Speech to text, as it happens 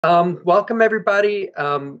Welcome everybody.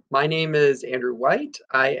 My name is Andrew White.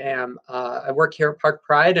 I work here at Park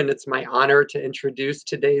Pride, and it's my honor to introduce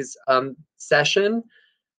today's session,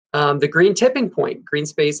 the Green Tipping Point.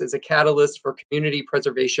 Greenspace is a catalyst for community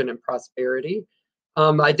preservation and prosperity.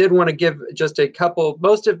 I did want to give just a couple.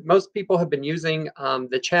 Most people have been using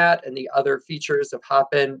the chat and the other features of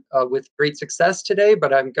Hopin with great success today,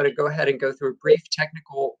 but I'm going to go ahead and go through a brief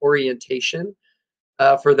technical orientation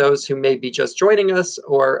for those who may be just joining us,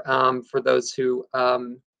 or for those who,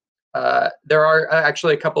 there are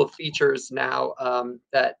actually a couple of features now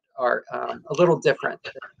that are a little different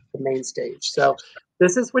than the main stage. So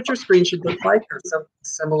this is what your screen should look like, or something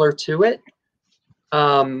similar to it.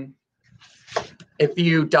 If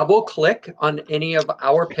you double click on any of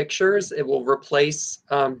our pictures, it will replace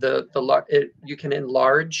you can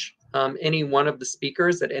enlarge any one of the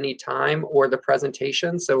speakers at any time, or the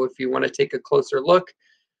presentation. So if you want to take a closer look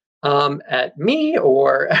at me,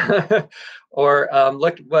 or or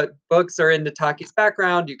look what books are in Nataki's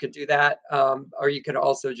background, you could do that, or you could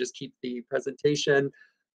also just keep the presentation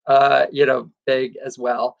big as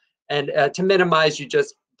well. And to minimize, you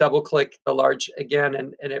just double click the large again,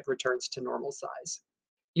 and it returns to normal size.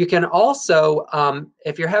 You can also,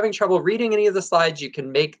 if you're having trouble reading any of the slides, you can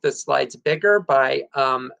make the slides bigger by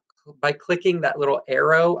clicking that little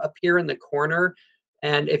arrow up here in the corner.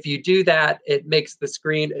 And if you do that, it makes the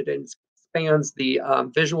screen, it expands the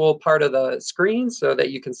visual part of the screen so that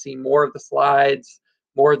you can see more of the slides,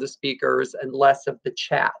 more of the speakers, and less of the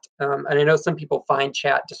chat. And I know some people find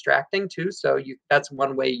chat distracting too, so that's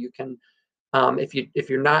one way you can, if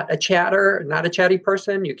you're not a chatty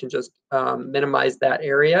person, you can just minimize that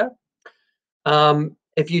area.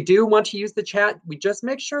 If you do want to use the chat, we just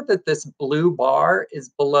make sure that this blue bar is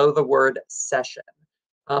below the word session.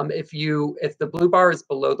 If the blue bar is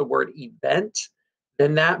below the word event,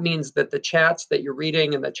 then that means that the chats that you're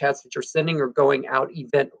reading and the chats that you're sending are going out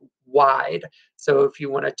event wide. So if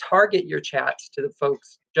you want to target your chats to the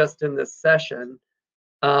folks just in this session,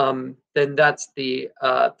 then that's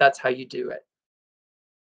how you do it.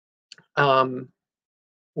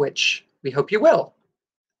 Which we hope you will.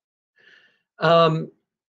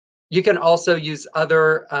 You can also use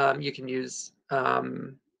other, you can use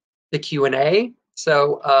the Q&A.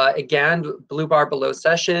 So again, blue bar below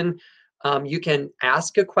session. You can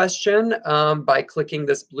ask a question by clicking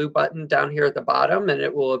this blue button down here at the bottom, and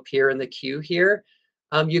it will appear in the queue here.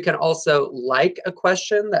 You can also like a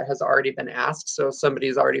question that has already been asked. So if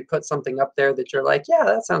somebody's already put something up there that you're like, yeah,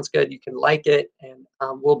 that sounds good, you can like it, and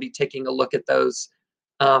we'll be taking a look at those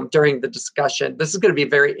during the discussion. This is going to be a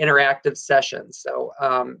very interactive session, so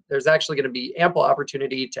there's actually going to be ample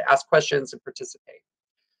opportunity to ask questions and participate.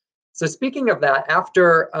 So speaking of that,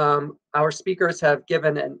 after our speakers have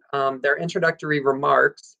given their introductory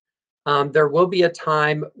remarks, there will be a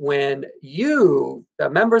time when you, the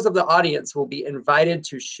members of the audience, will be invited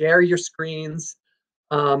to share your screens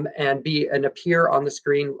and appear on the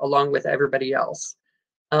screen along with everybody else.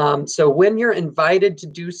 So when you're invited to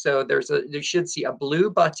do so, you should see a blue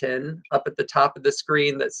button up at the top of the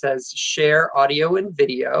screen that says share audio and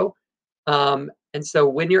video. And so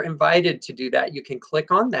when you're invited to do that, you can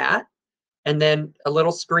click on that, and then a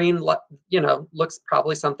little screen, looks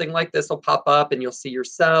probably something like this will pop up, and you'll see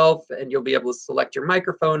yourself, and you'll be able to select your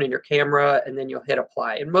microphone and your camera, and then you'll hit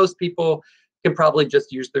apply. And most people can probably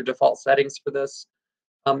just use their default settings for this,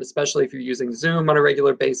 especially if you're using Zoom on a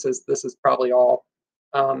regular basis. This is probably all,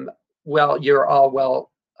 you're all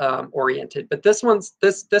well oriented. But this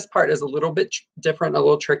part is a little bit different, a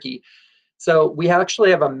little tricky. So we actually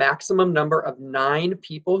have a maximum number of 9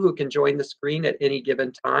 people who can join the screen at any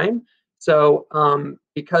given time. So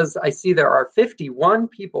because I see there are 51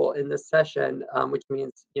 people in this session, which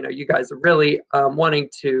means you guys are really wanting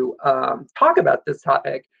to talk about this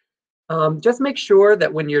topic, just make sure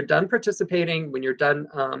that when you're done participating, when you're done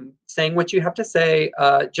saying what you have to say,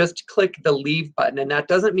 just click the leave button. And that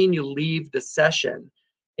doesn't mean you leave the session.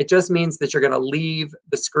 It just means that you're going to leave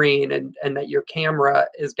the screen, and that your camera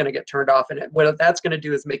is going to get turned off. And what that's going to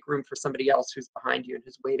do is make room for somebody else who's behind you and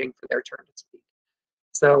who's waiting for their turn to speak.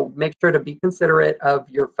 So make sure to be considerate of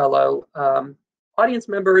your fellow audience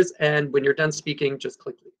members, and when you're done speaking, just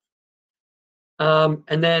click leave.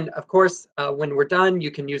 And then, of course, when we're done,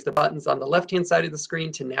 you can use the buttons on the left-hand side of the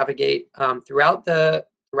screen to navigate throughout the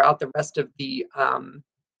rest of the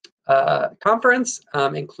conference,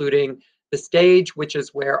 including the stage, which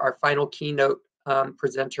is where our final keynote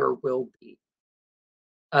presenter will be.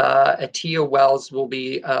 Atia Wells will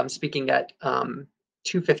be speaking at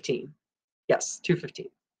 2:15. Yes, 2:15.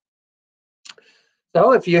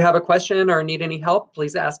 So if you have a question or need any help,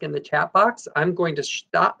 please ask in the chat box. I'm going to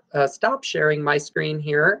stop sharing my screen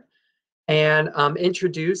here and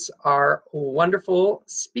introduce our wonderful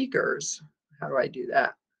speakers. How do I do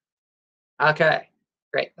that? Okay,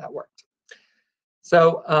 great, that worked.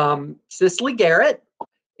 So Cicely Garrett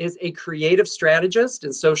is a creative strategist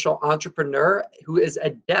and social entrepreneur who is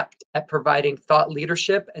adept at providing thought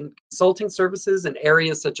leadership and consulting services in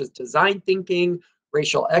areas such as design thinking,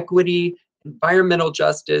 racial equity, environmental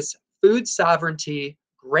justice, food sovereignty,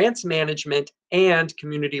 grants management, and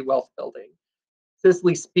community wealth building.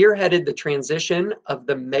 Cicely spearheaded the transition of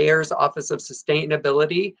the Mayor's Office of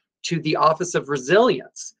Sustainability to the Office of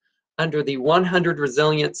Resilience under the 100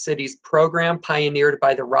 Resilient Cities program pioneered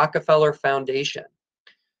by the Rockefeller Foundation.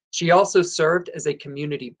 She also served as a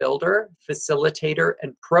community builder, facilitator,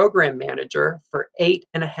 and program manager for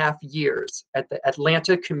 8.5 years at the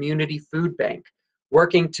Atlanta Community Food Bank,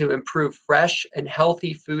 working to improve fresh and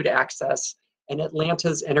healthy food access in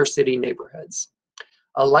Atlanta's inner city neighborhoods.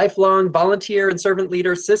 A lifelong volunteer and servant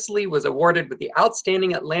leader, Cicely was awarded with the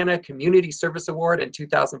Outstanding Atlanta Community Service Award in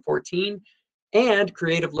 2014 and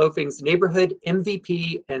Creative Loafing's Neighborhood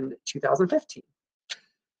MVP in 2015.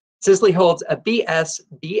 Cicely holds a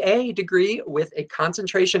BS/BA degree with a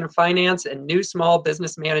concentration in finance and new small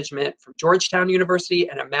business management from Georgetown University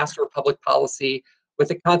and a Master of Public Policy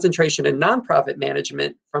with a concentration in nonprofit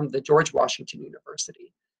management from the George Washington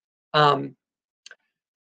University.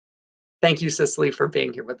 Thank you, Cicely, for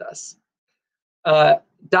being here with us.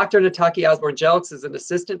 Dr. Nataki Osborne Jelks is an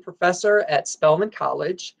assistant professor at Spelman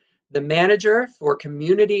College, the manager for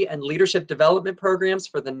community and leadership development programs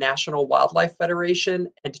for the National Wildlife Federation,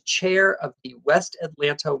 and chair of the West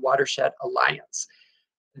Atlanta Watershed Alliance.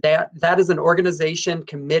 That is an organization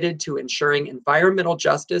committed to ensuring environmental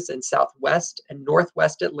justice in Southwest and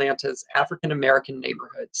Northwest Atlanta's African American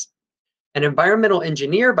neighborhoods. An environmental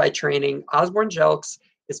engineer by training, Osborne Jelks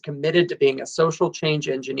is committed to being a social change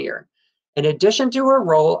engineer. In addition to her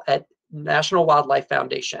role at National Wildlife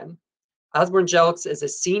Foundation, Osborne Jelks is a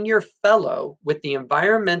senior fellow with the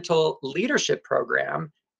Environmental Leadership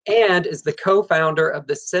Program and is the co-founder of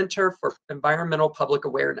the Center for Environmental Public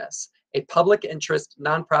Awareness, a public interest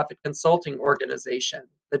nonprofit consulting organization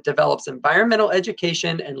that develops environmental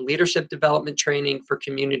education and leadership development training for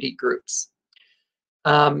community groups.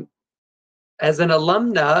 As an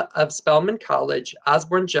alumna of Spelman College,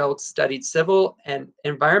 Osborne Jelks studied civil and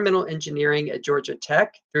environmental engineering at Georgia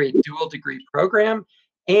Tech through a dual degree program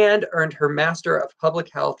and earned her Master of Public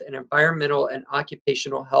Health in Environmental and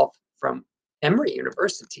Occupational Health from Emory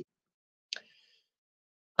University.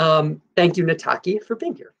 Thank you, Nataki, for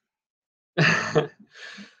being here.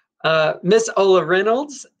 Ms. Ola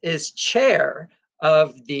Reynolds is chair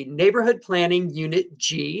of the Neighborhood Planning Unit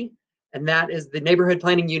G, and that is the neighborhood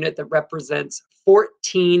planning unit that represents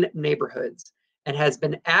 14 neighborhoods and has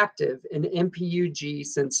been active in NPU-G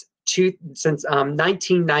since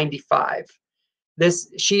 1995.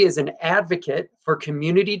 She is an advocate for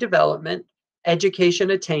community development,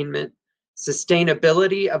 education attainment,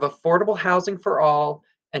 sustainability of affordable housing for all,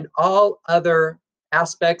 and all other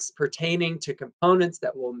aspects pertaining to components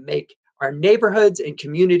that will make our neighborhoods and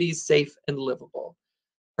communities safe and livable.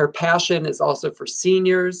 Her passion is also for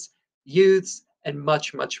seniors, youths, and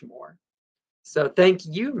much, much more. So thank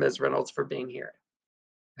you, Ms. Reynolds, for being here.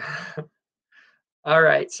 All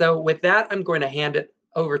right, so with that, I'm going to hand it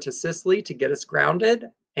over to Cicely to get us grounded,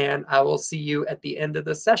 and I will see you at the end of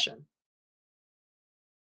the session.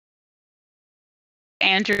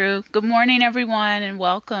 Andrew, good morning, everyone, and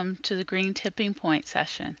welcome to the Green Tipping Point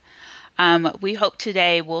session. We hope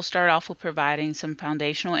today we'll start off with providing some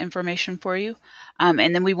foundational information for you,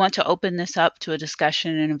 and then we want to open this up to a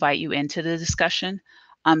discussion and invite you into the discussion.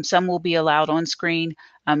 Some will be allowed on screen.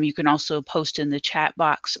 You can also post in the chat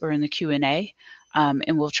box or in the Q&A,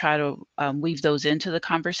 and we'll try to weave those into the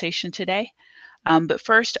conversation today. But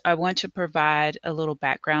first, I want to provide a little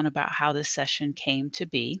background about how this session came to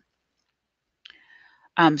be.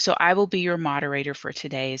 So I will be your moderator for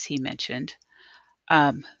today, as he mentioned.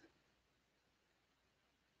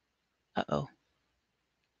 Uh-oh,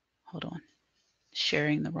 hold on,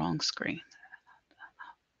 sharing the wrong screen.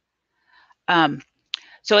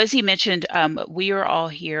 So as he mentioned, we are all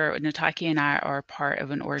here, Nataki and I are part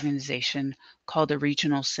of an organization called the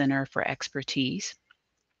Regional Center for Expertise.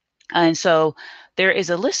 And so there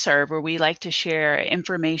is a listserv where we like to share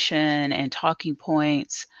information and talking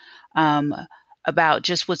points about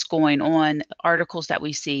just what's going on, articles that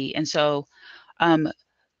we see. And so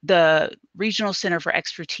the Regional Center for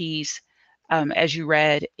Expertise, as you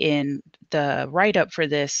read in the write-up for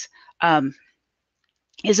this,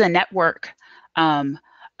 is a network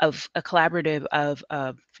of a collaborative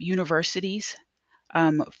of universities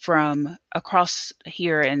from across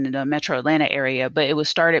here in the Metro Atlanta area, but it was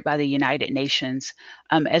started by the United Nations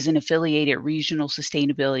as an affiliated regional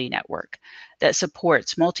sustainability network that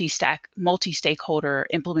supports multi-stakeholder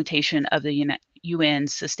implementation of the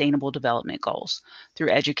UN's Sustainable Development Goals through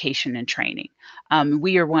education and training.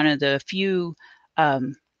 We are one of the few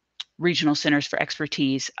regional centers for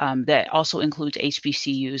expertise that also includes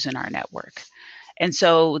HBCUs in our network. And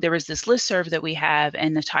so there was this listserv that we have,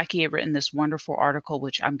 and Nataki had written this wonderful article,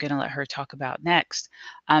 which I'm going to let her talk about next.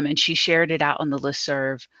 And she shared it out on the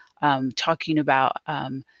listserv, talking about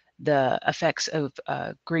the effects of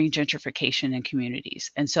green gentrification in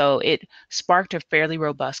communities. And so it sparked a fairly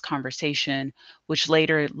robust conversation, which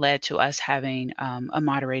later led to us having a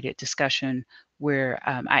moderated discussion where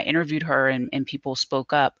I interviewed her and people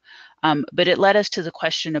spoke up. But it led us to the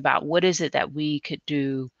question about what is it that we could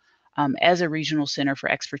do as a regional center for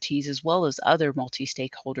expertise, as well as other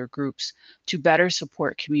multi-stakeholder groups, to better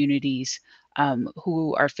support communities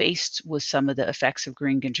who are faced with some of the effects of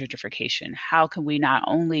green gentrification. How can we not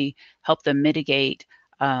only help them mitigate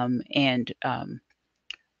and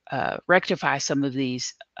rectify some of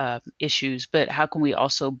these issues, but how can we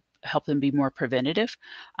also help them be more preventative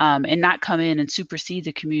and not come in and supersede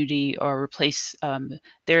the community or replace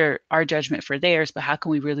our judgment for theirs, but how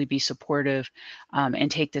can we really be supportive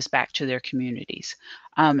and take this back to their communities?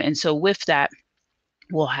 And so with that,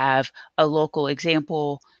 we'll have a local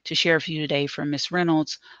example to share with you today from Ms.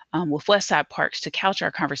 Reynolds with Westside Parks to couch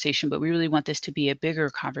our conversation, but we really want this to be a bigger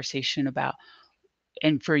conversation about,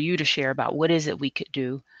 and for you to share about what is it we could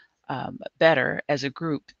do better as a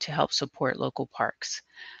group to help support local parks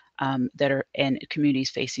that are in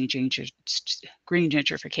communities facing green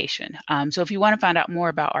gentrification. So if you want to find out more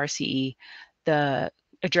about RCE, the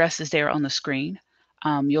address is there on the screen.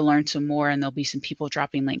 You'll learn some more, and there'll be some people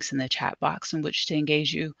dropping links in the chat box in which to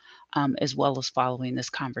engage you, as well as following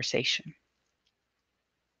this conversation.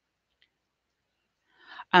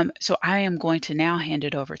 So I am going to now hand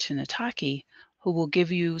it over to Nataki, who will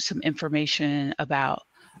give you some information about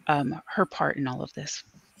her part in all of this.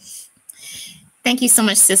 Thank you so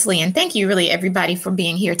much, Cicely, and thank you really everybody for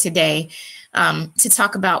being here today to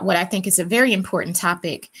talk about what I think is a very important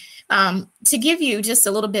topic. To give you just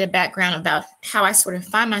a little bit of background about how I sort of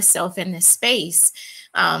find myself in this space,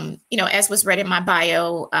 as was read in my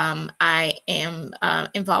bio, I am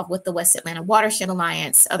involved with the West Atlanta Watershed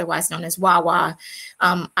Alliance, otherwise known as WAWA.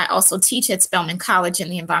 I also teach at Spelman College in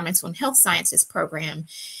the Environmental and Health Sciences program.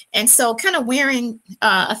 And so kind of wearing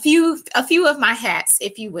a few of my hats,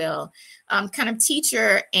 if you will, kind of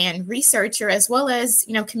teacher and researcher, as well as,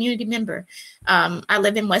 community member. I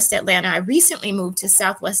live in West Atlanta. I recently moved to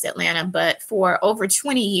Southwest Atlanta, but for over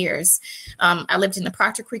 20 years, I lived in the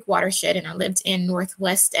Proctor Creek Watershed and I lived in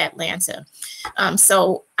Northwest Atlanta.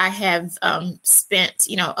 So I have spent,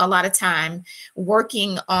 a lot of time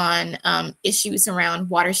working on issues around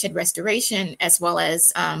watershed restoration, as well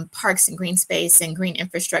as parks and green space and green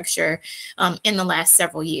infrastructure in the last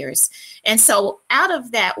several years. And so out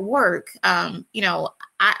of that work,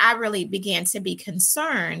 I really began to be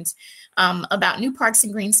concerned about new parks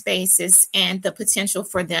and green spaces and the potential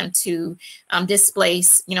for them to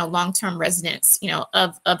displace, long-term residents,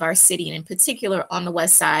 of our city, and in particular on the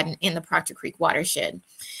West Side and in the Proctor Creek watershed.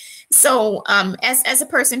 So as a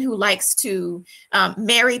person who likes to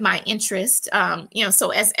marry my interest, so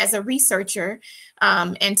as a researcher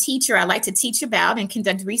and teacher, I like to teach about and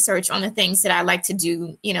conduct research on the things that I like to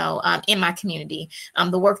do, in my community,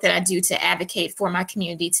 the work that I do to advocate for my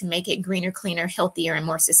community to make it greener, cleaner, healthier, and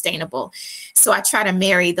more sustainable. So I try to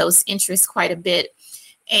marry those interests quite a bit.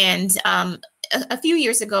 And a few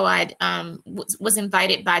years ago, I was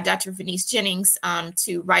invited by Dr. Venice Jennings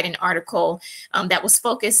to write an article that was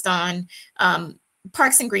focused on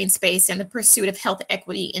parks and green space and the pursuit of health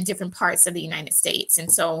equity in different parts of the United States.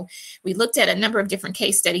 And so we looked at a number of different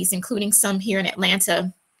case studies, including some here in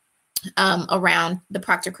Atlanta, around the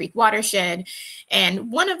Proctor Creek watershed.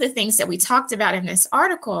 And one of the things that we talked about in this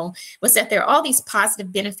article was that there are all these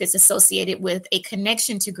positive benefits associated with a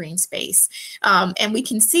connection to green space. And we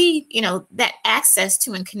can see, that access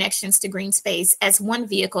to and connections to green space as one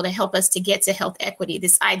vehicle to help us to get to health equity,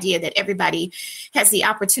 this idea that everybody has the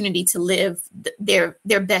opportunity to live their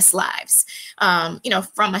best lives,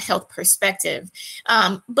 from a health perspective.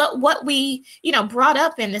 But what we, brought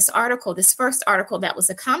up in this article, this first article that was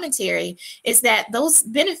a commentary, is that those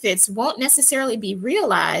benefits won't necessarily be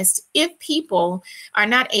realized if people are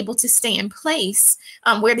not able to stay in place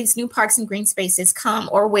where these new parks and green spaces come,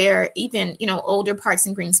 or where even, older parks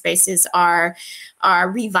and green spaces are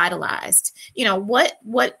revitalized.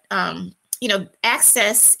 What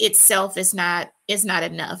access itself is not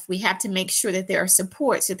enough. We have to make sure that there are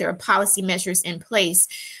supports, that there are policy measures in place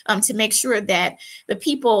to make sure that the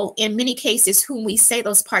people, in many cases, whom we say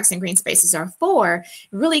those parks and green spaces are for,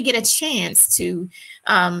 really get a chance to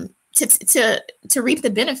reap the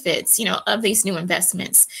benefits, of these new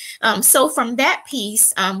investments. So from that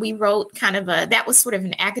piece, we wrote that was sort of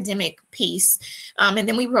an academic piece. And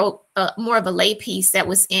then we wrote more of a lay piece that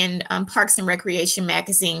was in Parks and Recreation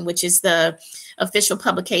magazine, which is the official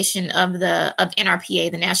publication of NRPA,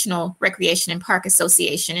 the National Recreation and Park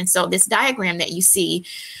Association. And so this diagram that you see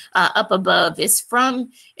up above is from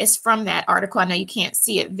that article. I know you can't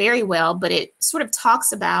see it very well, but it sort of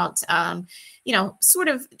talks about sort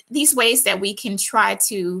of these ways that we can try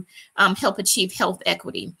to help achieve health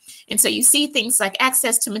equity. And so you see things like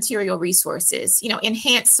access to material resources,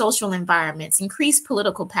 enhanced social environments, increased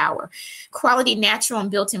political power, quality natural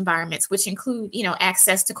and built environments, which include,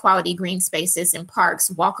 access to quality green spaces and parks,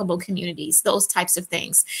 walkable communities, those types of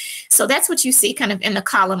things. So that's what you see kind of in the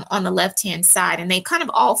column on the left-hand side. And they kind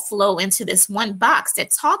of all flow into this one box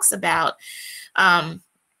that talks about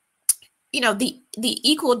the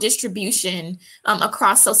equal distribution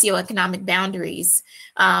across socioeconomic boundaries,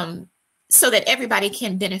 so that everybody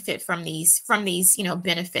can benefit from these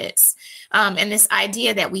benefits. And this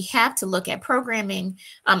idea that we have to look at programming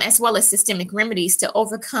as well as systemic remedies to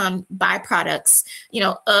overcome byproducts,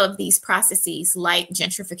 of these processes like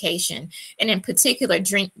gentrification, and in particular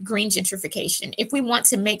green gentrification, if we want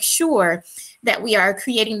to make sure that we are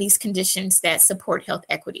creating these conditions that support health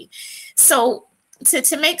equity. So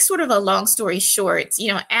to make sort of a long story short,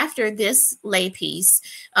 after this lay piece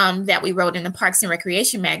that we wrote in the Parks and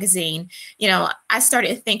Recreation magazine, I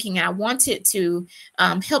started thinking I wanted to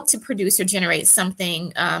help to produce or generate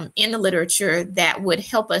something in the literature that would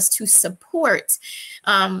help us to support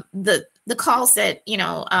the calls that,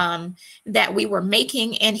 that we were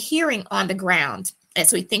making and hearing on the ground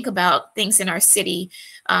as we think about things in our city,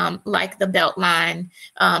 like the Beltline,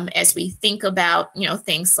 as we think about,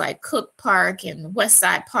 things like Cook Park and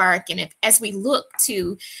Westside Park, and as we look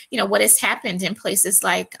to, what has happened in places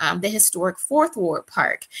like the historic Fourth Ward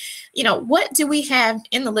Park, what do we have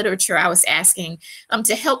in the literature, I was asking,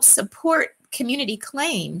 to help support community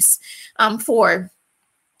claims for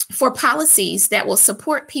policies that will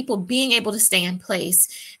support people being able to stay in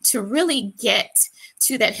place to really get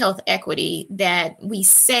to that health equity that we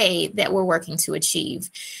say that we're working to achieve.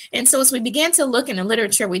 And so as we began to look in the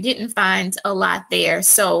literature, we didn't find a lot there.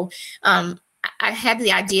 So I had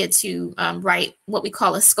the idea to write what we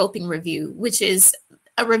call a scoping review, which is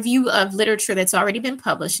a review of literature that's already been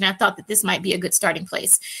published. And I thought that this might be a good starting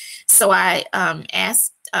place. So I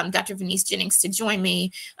asked Dr. Venice Jennings to join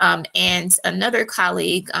me, and another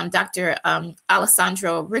colleague, Dr.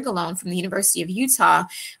 Alessandro Rigolone from the University of Utah,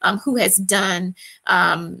 who has done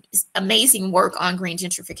amazing work on green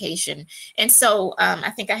gentrification. And so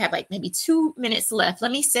I think I have like maybe 2 minutes left.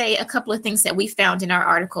 Let me say a couple of things that we found in our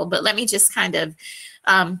article, but let me just kind of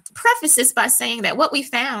preface this by saying that what we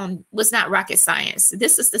found was not rocket science.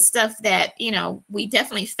 This is the stuff that, we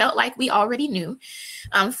definitely felt like we already knew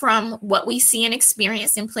from what we see and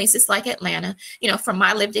experience in places like Atlanta, from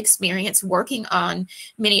my lived experience working on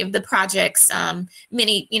many of the projects,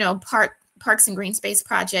 many, parks and green space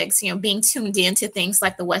projects, being tuned into things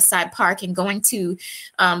like the Westside Park and going to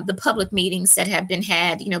the public meetings that have been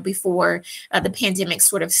had, before the pandemic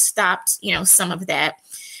sort of stopped, some of that.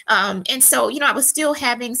 And so, I was still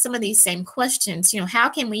having some of these same questions, how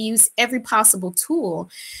can we use every possible tool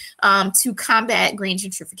to combat green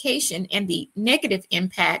gentrification and the negative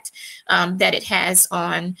impact that it has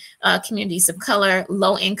on communities of color,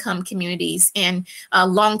 low-income communities, and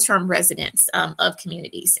long-term residents of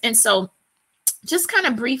communities. And so just kind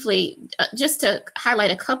of briefly, just to highlight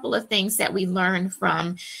a couple of things that we learned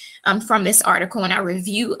from this article and our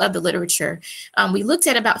review of the literature. We looked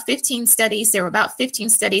at about 15 studies. There were about 15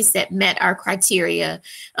 studies that met our criteria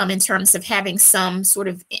in terms of having some sort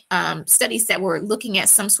of studies that were looking at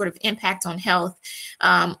some sort of impact on health,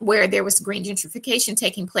 where there was green gentrification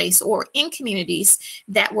taking place, or in communities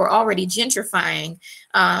that were already gentrifying,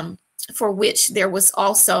 for which there was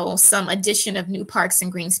also some addition of new parks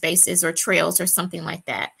and green spaces or trails or something like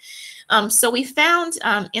that. So we found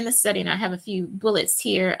in the study, and I have a few bullets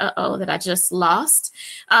here, that I just lost.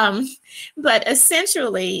 But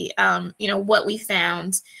essentially, what we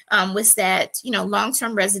found was that,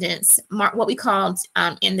 long-term residents, what we called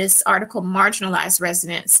in this article, marginalized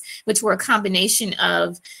residents, which were a combination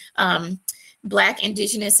of Black,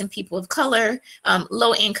 Indigenous, and people of color,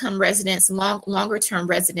 low-income residents, longer-term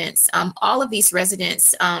residents. All of these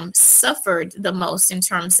residents suffered the most in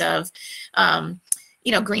terms of,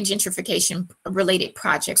 green gentrification related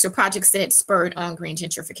projects or projects that had spurred on green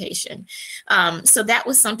gentrification. So that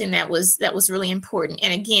was something that was really important.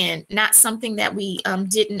 And again, not something that we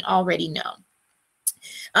didn't already know.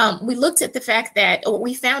 We looked at the fact that what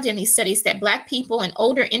we found in these studies that Black people and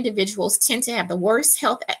older individuals tend to have the worst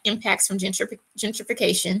health impacts from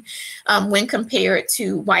gentrification when compared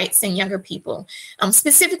to whites and younger people,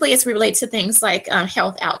 specifically as we relate to things like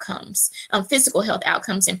health outcomes, physical health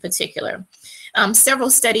outcomes in particular. Several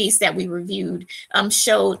studies that we reviewed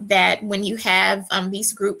showed that when you have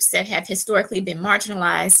these groups that have historically been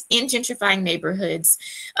marginalized in gentrifying neighborhoods,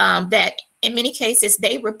 that in many cases,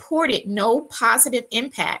 they reported no positive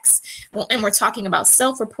impacts, and we're talking about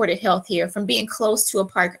self-reported health here, from being close to a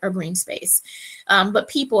park or green space. But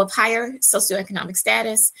people of higher socioeconomic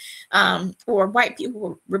status or white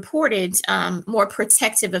people reported more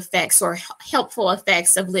protective effects or helpful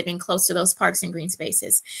effects of living close to those parks and green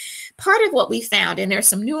spaces. Part of what we found, and there's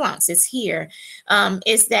some nuances here,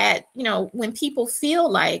 is that, when people feel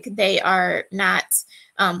like they are not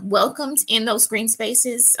welcomed in those green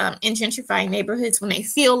spaces in gentrifying neighborhoods, when they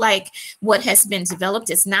feel like what has been developed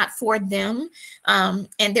is not for them,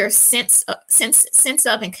 and their sense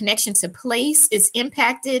of and connection to place is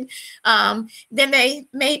impacted, then they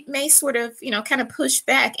may sort of kind of push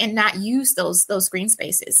back and not use those green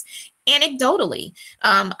spaces. Anecdotally,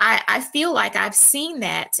 I feel like I've seen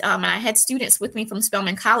that. I had students with me from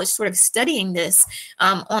Spelman College sort of studying this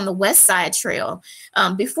on the Westside Trail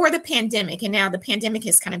before the pandemic. And now the pandemic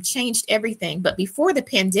has kind of changed everything. But before the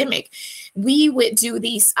pandemic, we would do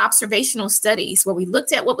these observational studies where we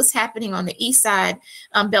looked at what was happening on the East Side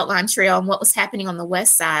Beltline Trail and what was happening on the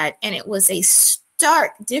West Side. And it was a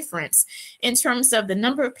stark difference in terms of the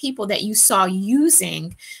number of people that you saw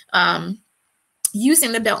using the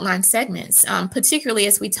Beltline segments, particularly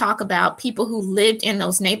as we talk about people who lived in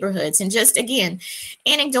those neighborhoods. And just, again,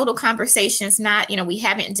 anecdotal conversations, not, we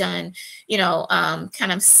haven't done,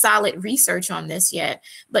 kind of solid research on this yet.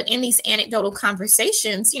 But in these anecdotal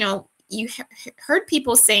conversations, you heard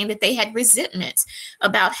people saying that they had resentment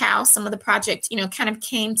about how some of the project, kind of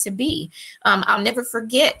came to be. I'll never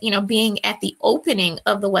forget, being at the opening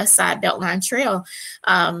of the Westside Beltline Trail,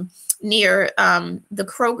 near the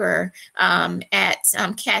Kroger at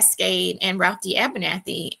Cascade and Ralph D.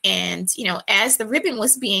 Abernathy. And, as the ribbon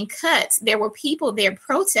was being cut, there were people there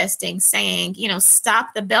protesting, saying, stop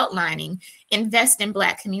the belt lining, invest in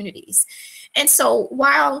Black communities. And so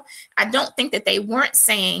while I don't think that they weren't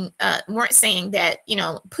saying that,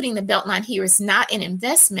 putting the belt line here is not an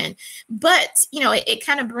investment, but, it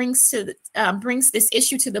kind of brings this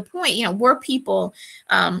issue to the point, were people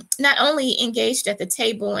not only engaged at the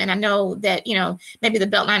table, and I know that, maybe the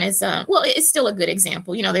belt line is, it's still a good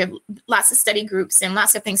example. There are lots of study groups and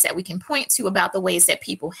lots of things that we can point to about the ways that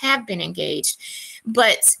people have been engaged,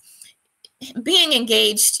 but being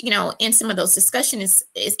engaged, in some of those discussions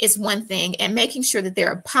is one thing, and making sure that there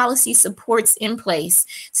are policy supports in place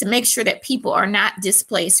to make sure that people are not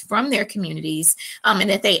displaced from their communities, and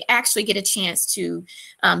that they actually get a chance to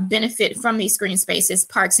benefit from these green spaces,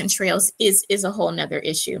 parks, and trails is a whole nother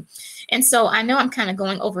issue. And so I know I'm kind of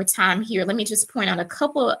going over time here. Let me just point out a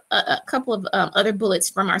couple of other bullets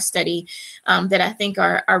from our study that I think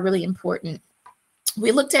are really important.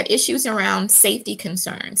 We looked at issues around safety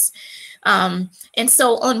concerns. And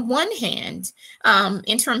so on one hand,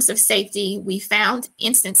 in terms of safety, we found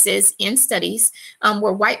instances in studies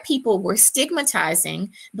where white people were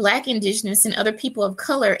stigmatizing Black, Indigenous, and other people of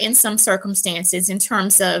color in some circumstances in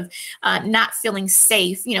terms of not feeling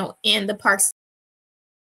safe, in the parks.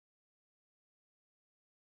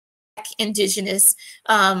 Indigenous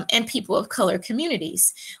and people of color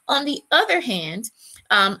communities. On the other hand,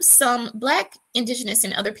 some Black, Indigenous,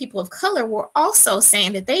 and other people of color were also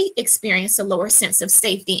saying that they experienced a lower sense of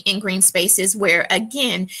safety in green spaces where,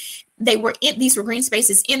 again, these were green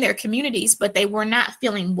spaces in their communities, but they were not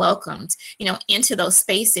feeling welcomed, into those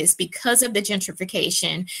spaces because of the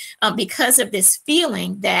gentrification, because of this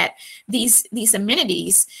feeling that these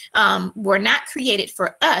amenities were not created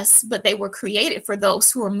for us, but they were created for those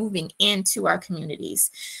who are moving into our communities.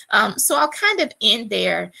 So I'll kind of end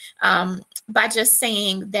there by just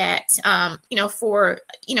saying that,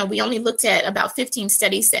 we only looked at about 15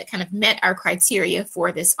 studies that kind of met our criteria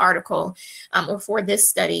for this article or for this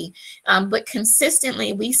study. But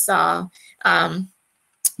consistently, we saw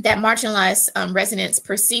that marginalized residents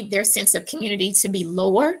perceived their sense of community to be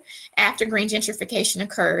lower after green gentrification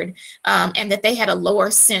occurred, and that they had a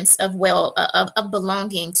lower sense of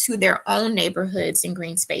belonging to their own neighborhoods and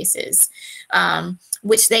green spaces.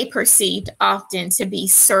 which they perceived often to be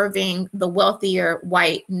serving the wealthier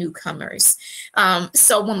white newcomers.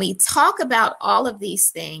 So when we talk about all of these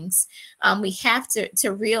things, we have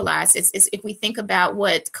to realize if we think about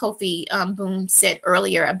what Kofi Boom said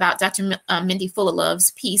earlier about Dr. Mindy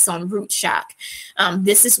Fullerlove's piece on root shock,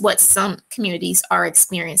 this is what some communities are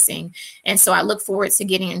experiencing. And so I look forward to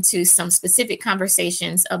getting into some specific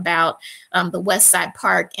conversations about the Westside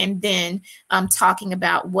Park, and then talking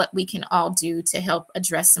about what we can all do to help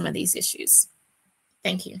address some of these issues.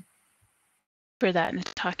 Thank you. For that,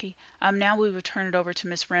 Nataki. Now we will turn it over to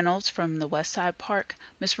Ms. Reynolds from the Westside Park.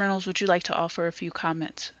 Ms. Reynolds, would you like to offer a few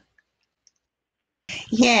comments?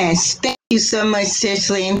 Yes, thank you so much,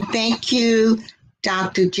 Cicely, and thank you,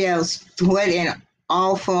 Dr. Jelks. What an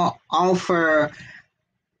awful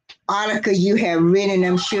article you have written.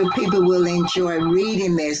 I'm sure people will enjoy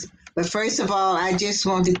reading this. But first of all, I just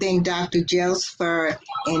want to thank Dr. Jelks for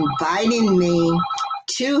inviting me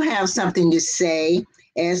to have something to say.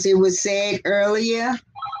 As it was said earlier,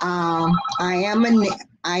 I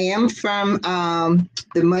am from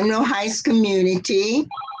the Monroe Heights community,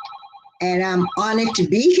 and I'm honored to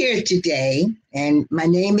be here today. And my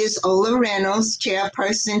name is Ola Reynolds,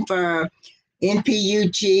 chairperson for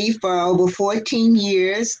NPU-G for over 14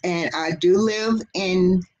 years, and I do live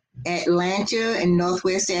in Atlanta, in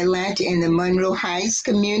Northwest Atlanta, in the Monroe Heights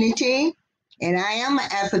community. And I am an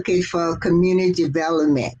advocate for community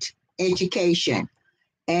development, education,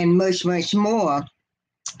 and much, much more.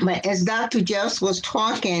 But as Dr. Jelks was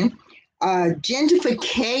talking,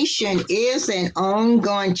 gentrification is an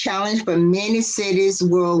ongoing challenge for many cities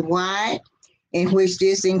worldwide, in which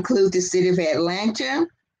this includes the city of Atlanta,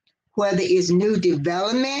 whether it's new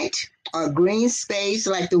development or green space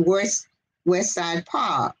like the Westside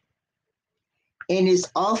Park. And is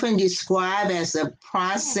often described as a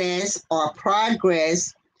process or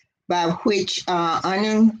progress by which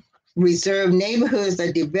unreserved neighborhoods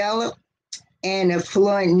are developed and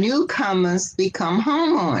affluent newcomers become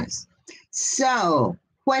homeowners. So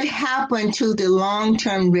what happened to the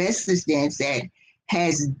long-term residents that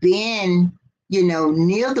has been,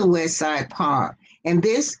 near the Westside Park? And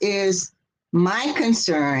this is my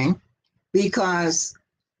concern, because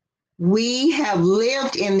we have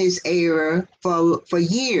lived in this era for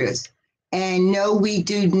years, and no, we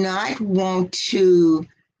do not want to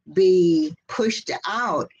be pushed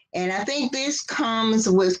out. And I think this comes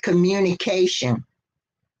with communication.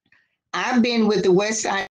 I've been with the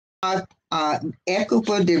Westside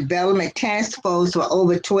Equitable Development Task Force for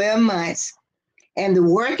over 12 months, and the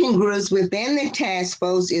working groups within the task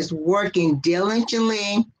force is working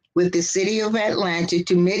diligently with the city of Atlanta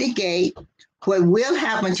to mitigate what will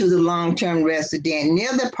happen to the long-term resident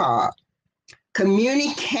near the park.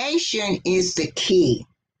 Communication is the key.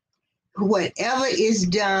 Whatever is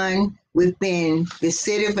done within the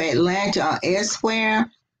city of Atlanta or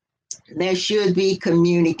elsewhere, there should be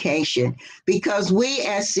communication, because we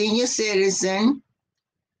as senior citizens,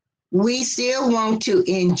 we still want to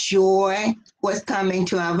enjoy what's coming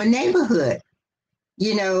to our neighborhood.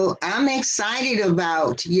 I'm excited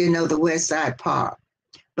about, the Westside Park,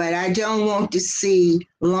 but I don't want to see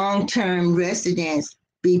long-term residents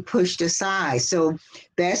be pushed aside. So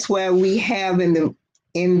that's where we have in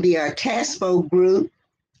the task force group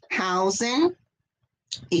housing,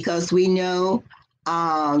 because we know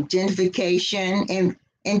gentrification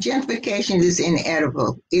and gentrification is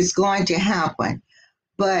inevitable. It's going to happen.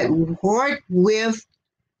 But work with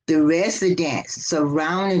the residents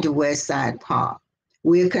surrounding the Westside Park.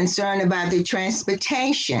 We're concerned about the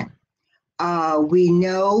transportation. We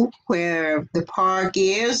know where the park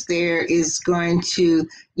is. There is going to,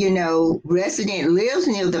 resident lives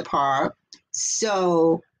near the park.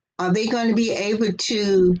 So are they going to be able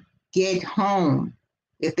to get home?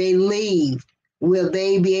 If they leave, will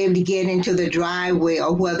they be able to get into the driveway,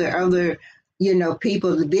 or whether other,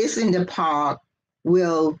 people visiting the park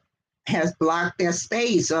has blocked their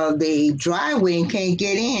space or the driveway and can't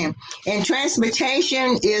get in? And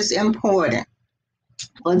transportation is important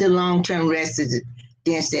for the long-term residents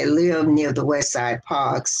that live near the Westside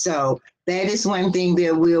Park. So that is one thing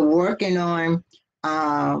that we're working on,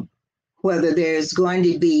 whether there's going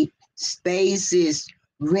to be spaces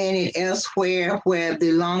rented elsewhere where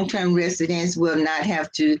the long-term residents will not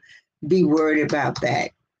have to be worried about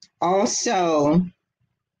that. Also,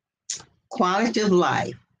 quality of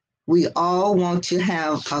life. We all want to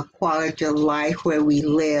have a quality of life where we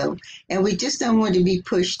live, and we just don't want to be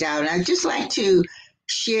pushed out. And I'd just like to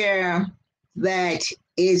share that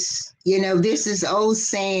this is old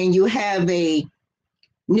saying, you have a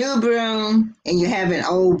new broom and you have an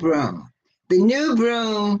old broom. The new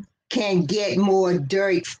broom can get more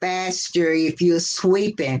dirt faster if you're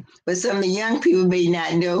sweeping. But some of the young people may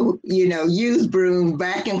not know, use broom,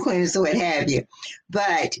 vacuum cleaners, or what have you.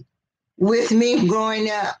 But with me growing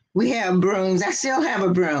up, we have brooms. I still have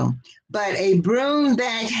a broom, but a broom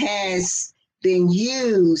that has been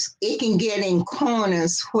used, it can get in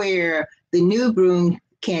corners where the new broom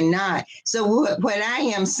cannot. So what I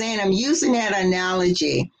am saying, I'm using that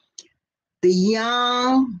analogy. The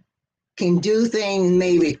young can do things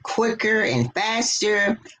maybe quicker and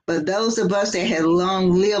faster, but those of us that have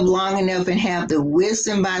lived long enough and have the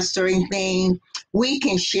wisdom about certain things, we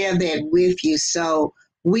can share that with you. So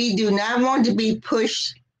we do not want to be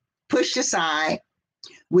pushed aside.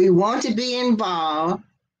 We want to be involved.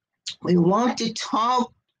 We want to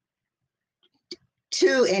talk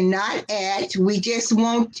to and not at. We just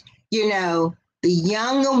want, the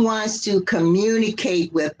younger ones to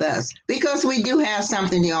communicate with us because we do have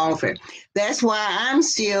something to offer. That's why I'm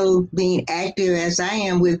still being active as I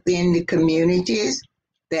am within the communities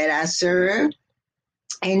that I serve.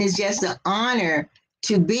 And it's just an honor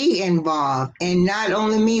to be involved. And not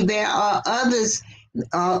only me, there are others,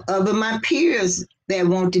 other my peers that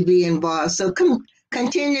want to be involved. So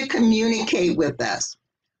continue to communicate with us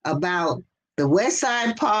about the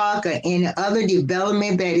Westside Park or any other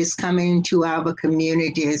development that is coming into our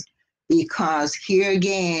communities, because here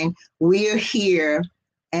again, we are here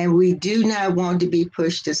and we do not want to be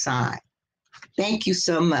pushed aside. Thank you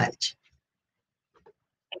so much.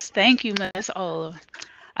 Thank you, Ms. Olive.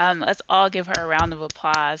 Let's all give her a round of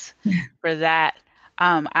applause for that.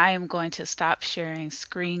 I am going to stop sharing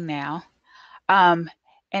screen now. And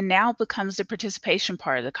now becomes the participation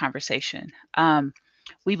part of the conversation.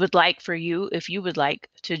 We would like for you, if you would like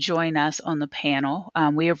to join us on the panel,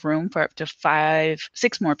 we have room for up to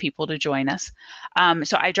 6 more people to join us.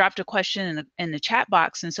 So I dropped a question in the chat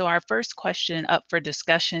box. And so our first question up for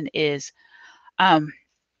discussion is,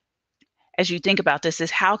 as you think about this,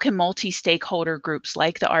 is how can multi-stakeholder groups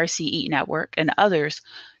like the RCE network and others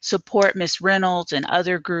support Ms. Reynolds and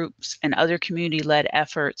other groups and other community-led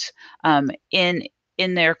efforts in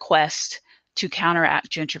their quest to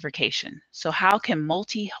counteract gentrification? So how can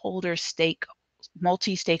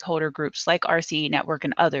multi-stakeholder groups like RCE network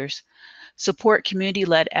and others support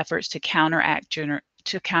community-led efforts to counteract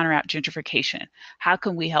gentrification? How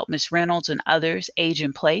can we help Ms. Reynolds and others age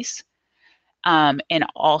in place? And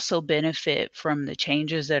also benefit from the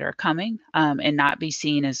changes that are coming and not be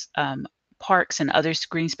seen as parks and other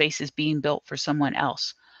green spaces being built for someone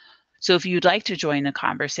else. So if you'd like to join the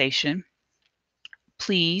conversation,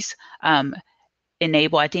 please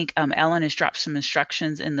enable, I think Ellen has dropped some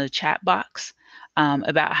instructions in the chat box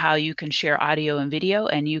about how you can share audio and video,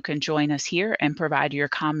 and you can join us here and provide your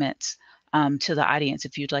comments to the audience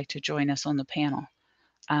if you'd like to join us on the panel.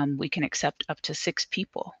 We can accept up to 6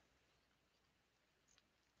 people.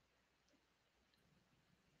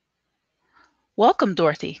 Welcome,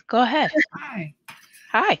 Dorothy. Go ahead. Hi.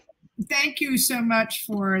 Hi. Thank you so much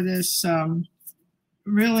for this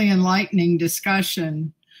really enlightening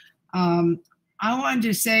discussion. I wanted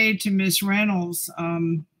to say to Ms. Reynolds,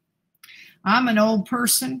 I'm an old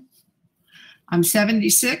person. I'm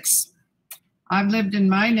 76. I've lived in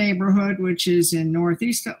my neighborhood, which is in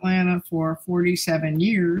Northeast Atlanta, for 47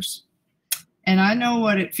 years. And I know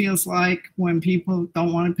what it feels like when people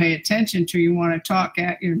don't want to pay attention to you, want to talk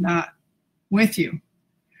at you, not with you.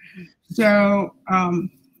 So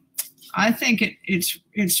I think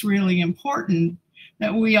it's really important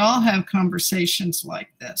that we all have conversations like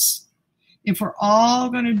this. If we're all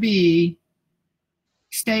going to be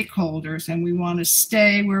stakeholders and we want to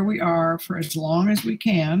stay where we are for as long as we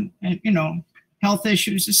can, and health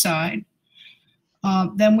issues aside,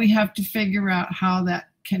 then we have to figure out how that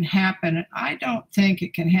can happen. And I don't think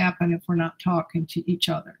it can happen if we're not talking to each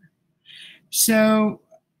other. So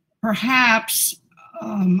perhaps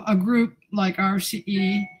a group like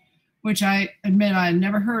RCE, which I admit I had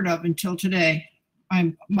never heard of until today,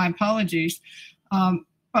 my apologies,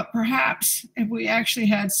 but perhaps if we actually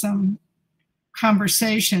had some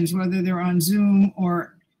conversations, whether they're on Zoom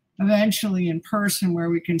or eventually in person, where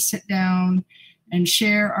we can sit down and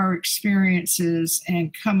share our experiences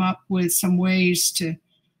and come up with some ways to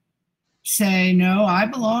say, no, I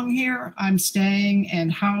belong here, I'm staying,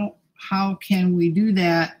 and how can we do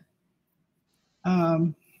that?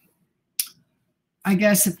 I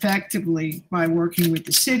guess effectively by working with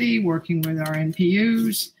the city, working with our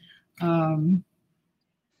NPUs.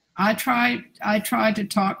 I try to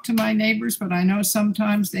talk to my neighbors, but I know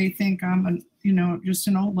sometimes they think I'm just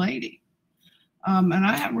an old lady. And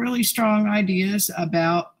I have really strong ideas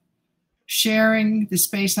about sharing the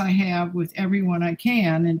space I have with everyone I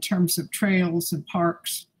can in terms of trails and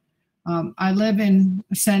parks. I live in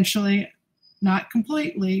essentially, not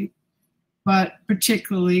completely, but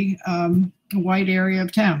particularly a white area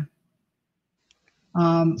of town.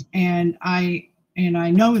 And I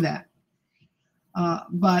know that.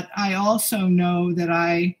 But I also know that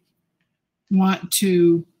I want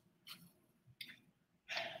to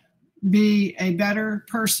be a better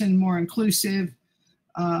person, more inclusive.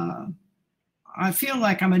 I feel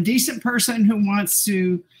like I'm a decent person who wants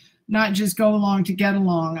to not just go along to get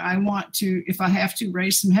along. I want to, if I have to,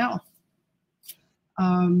 raise some hell.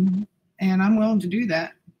 And I'm willing to do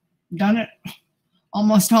that. Done it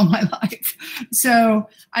almost all my life. So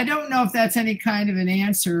I don't know if that's any kind of an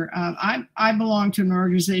answer. I belong to an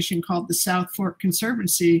organization called the South Fork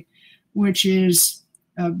Conservancy, which is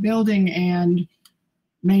building and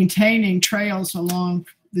maintaining trails along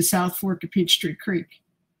the South Fork of Peachtree Creek.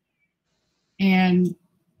 And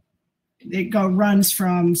it runs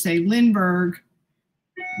from, say, Lindbergh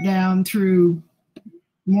down through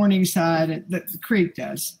Morningside. The creek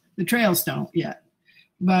does. The trails don't yet.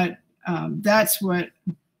 But that's what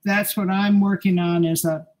I'm working on as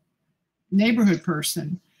a neighborhood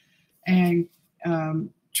person, and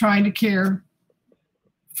trying to care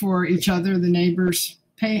for each other, the neighbors.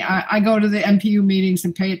 I go to the NPU meetings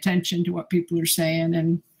and pay attention to what people are saying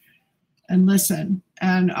and listen.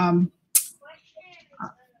 And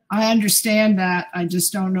I understand that. I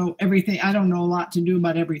just don't know everything. I don't know a lot to do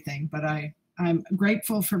about everything, but I'm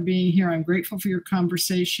grateful for being here. I'm grateful for your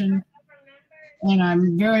conversation. And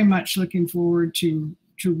I'm very much looking forward to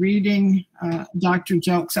reading Dr.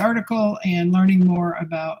 Jelks' article and learning more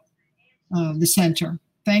about the center.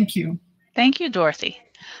 Thank you. Thank you, Dorothy.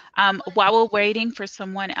 While we're waiting for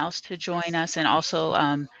someone else to join us and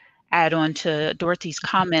also add on to Dorothy's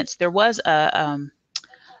comments, there was a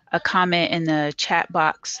comment in the chat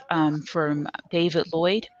box from David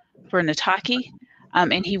Lloyd for Nataki,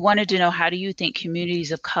 and he wanted to know, how do you think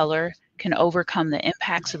communities of color can overcome the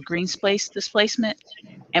impacts of Greenspace displacement,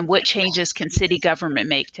 and what changes can city government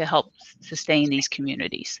make to help sustain these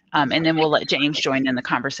communities? And then we'll let James join in the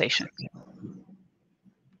conversation.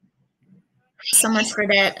 So much for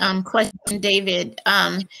that question, David.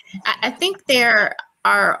 I think there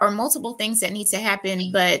are multiple things that need to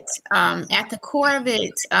happen, but at the core of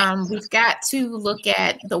it, we've got to look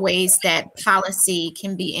at the ways that policy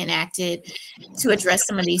can be enacted to address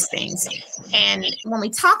some of these things. And when we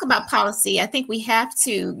talk about policy, I think we have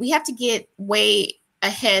to get way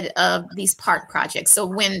ahead of these park projects. So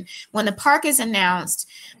when the park is announced,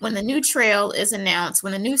 when the new trail is announced,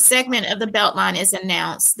 when the new segment of the Beltline is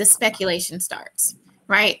announced, the speculation starts,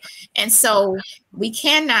 right? And so we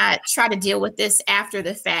cannot try to deal with this after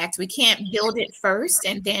the fact. We can't build it first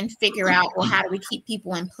and then figure out, well, how do we keep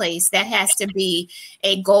people in place? That has to be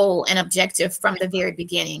a goal and objective from the very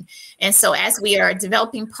beginning. And so as we are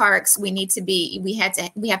developing parks, we have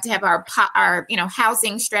to have our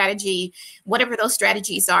housing strategy, whatever those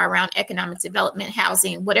strategies are around economic development,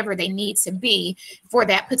 housing, whatever they need to be for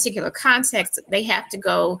that particular context. They have to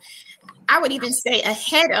go, I would even say,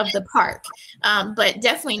 ahead of the park, but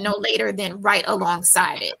definitely no later than right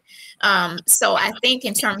alongside it. So I think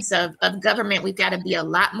in terms of government, we've got to be a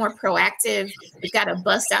lot more proactive. We've got to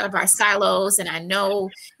bust out of our silos. And I know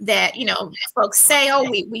that, folks say, oh,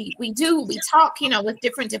 we talk, with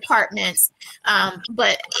different departments.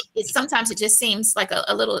 But sometimes it just seems like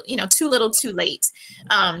a little, too little, too late.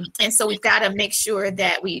 And so we've got to make sure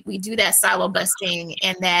that we do that silo busting,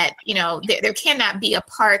 and that, there cannot be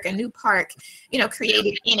a new park,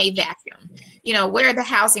 created in a vacuum. Where are the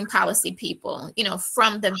housing policy people,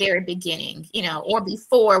 from the very beginning, or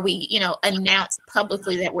before we, announce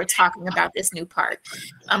publicly that we're talking about this new park.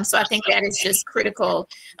 So I think that is just critical.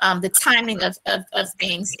 The timing of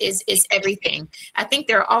things is everything. I think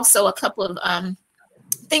there are also a couple of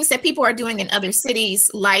things that people are doing in other cities,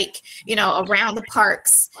 like, around the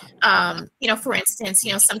parks. For instance,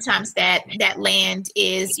 sometimes that land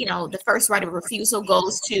is, the first right of refusal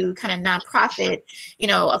goes to kind of nonprofit,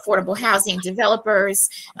 affordable housing developers,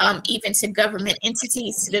 even to government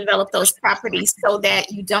entities to develop those properties, so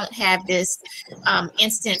that you don't have this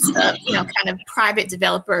instance of, kind of private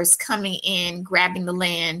developers coming in, grabbing the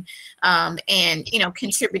land, and,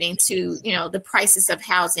 contributing to, the prices of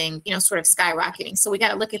housing, sort of skyrocketing. So we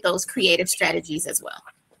got to look at those creative strategies as well.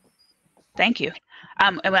 Thank you.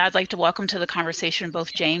 And I'd like to welcome to the conversation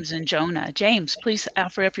both James and Jonah. James, please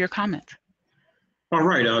offer up your comments. All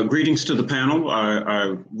right. Greetings to the panel.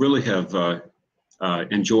 I really have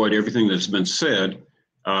enjoyed everything that's been said.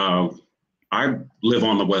 I live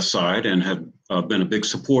on the west side and have been a big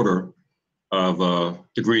supporter of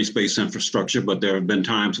the Greenspace infrastructure, but there have been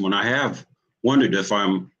times when I have wondered if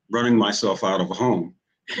I'm running myself out of a home.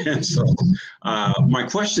 And so my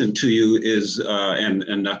question to you is, and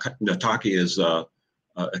Nataki has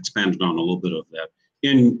expanded on a little bit of that.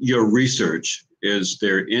 In your research, is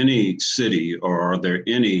there any city or are there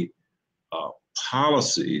any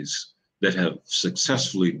policies that have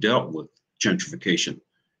successfully dealt with gentrification?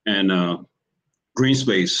 And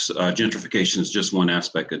Greenspace, gentrification is just one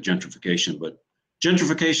aspect of gentrification, but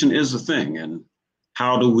gentrification is a thing. And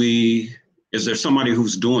how do we, is there somebody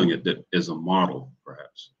who's doing it that is a model,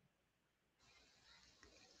 perhaps?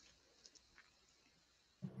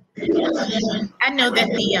 I know that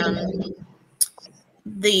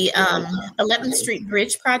the 11th Street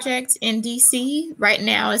Bridge project in DC right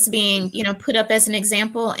now is being, put up as an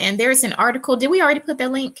example. And there's an article. Did we already put the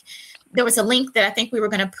link? There was a link that I think we were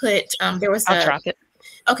going to put. I'll drop it.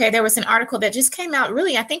 Okay, there was an article that just came out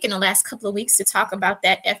really, I think in the last couple of weeks to talk about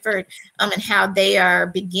that effort and how they are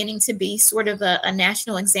beginning to be sort of a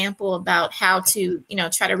national example about how to,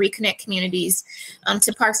 try to reconnect communities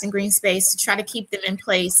to parks and green space to try to keep them in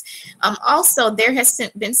place. Also, there has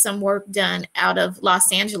been some work done out of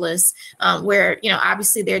Los Angeles where,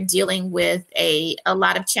 obviously they're dealing with a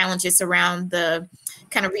lot of challenges around the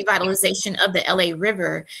kind of revitalization of the LA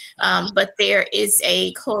River. But there is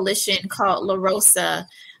a coalition called La Rosa,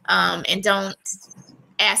 and don't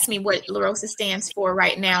ask me what La Rosa stands for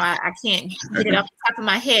right now. I can't get it off the top of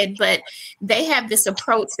my head, but they have this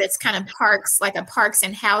approach that's kind of parks, like a parks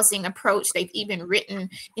and housing approach. They've even written,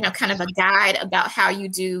 kind of a guide about how you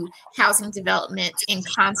do housing development in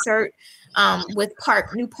concert with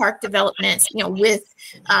new park developments, with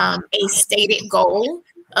a stated goal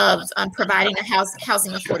of providing a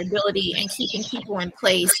housing affordability and keeping people in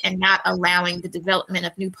place and not allowing the development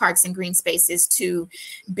of new parks and green spaces to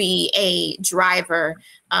be a driver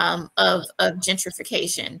of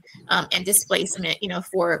gentrification and displacement,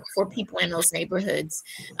 for people in those neighborhoods.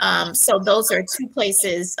 So those are two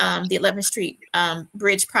places, the 11th Street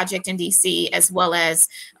Bridge project in DC, as well as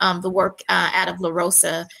the work out of La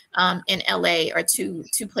Rosa in LA are two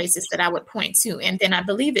places that I would point to. And then I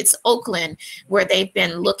believe it's Oakland, where they've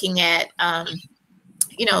been looking at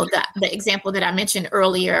the example that I mentioned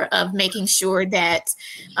earlier of making sure that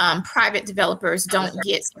private developers don't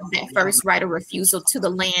get that first right of refusal to the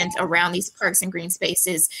land around these parks and green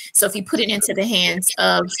spaces. So if you put it into the hands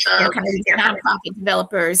of kind of these nonprofit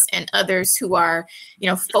developers and others who are,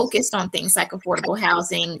 focused on things like affordable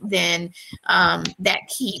housing, then that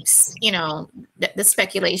keeps, the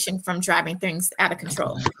speculation from driving things out of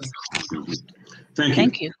control.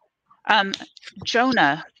 Thank you.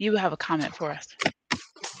 Jonah, you have a comment for us.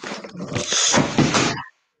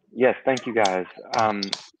 Yes, thank you guys.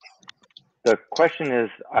 The question is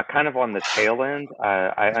kind of on the tail end.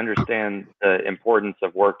 I understand the importance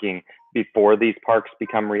of working before these parks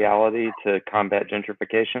become reality to combat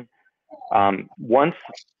gentrification. Once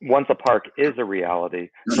a park is a reality,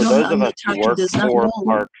 for those of us who work for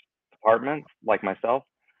parks departments like myself,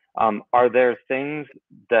 are there things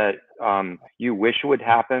that you wish would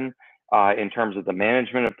happen in terms of the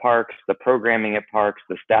management of parks, the programming at parks,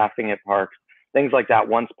 the staffing at parks, things like that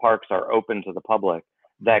once parks are open to the public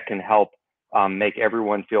that can help make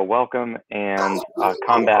everyone feel welcome and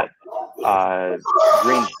combat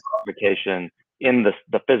gentrification in the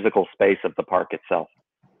physical space of the park itself?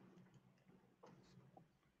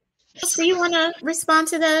 So you want to respond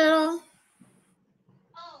to that at all?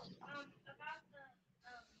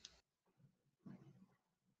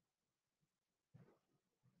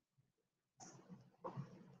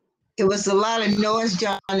 It was a lot of noise,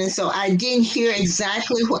 John, and so I didn't hear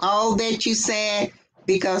exactly all that you said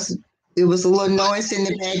because it was a little noise in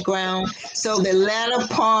the background. So the latter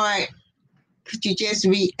part, could you just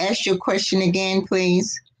ask your question again,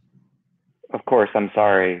 please? Of course, I'm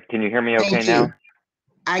sorry. Can you hear me okay now?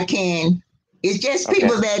 I can. It's just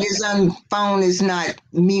people that is on phone is not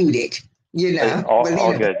muted, All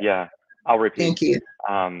good, yeah. I'll repeat. Thank you.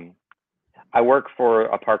 I work for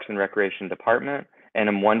a Parks and Recreation department, and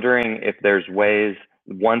I'm wondering if there's ways,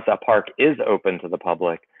 once a park is open to the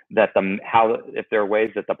public, that if there are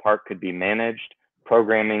ways that the park could be managed,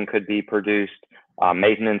 programming could be produced,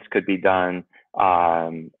 maintenance could be done,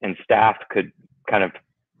 and staff could kind of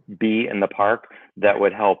be in the park that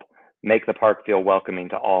would help make the park feel welcoming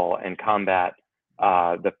to all and combat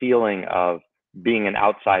the feeling of being an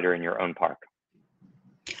outsider in your own park.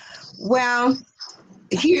 Well,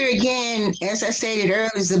 here again, as I stated earlier,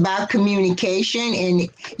 it's about communication. And,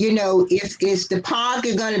 if the park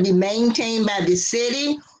is going to be maintained by the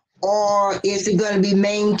city or is it going to be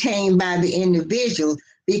maintained by the individual?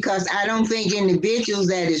 Because I don't think individuals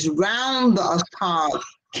that is around the park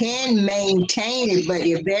can maintain it. But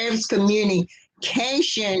if there's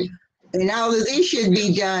communication And all of this should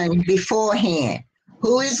be done beforehand.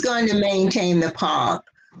 Who is going to maintain the park?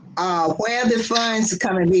 Where the funds are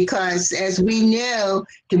coming? Because as we know,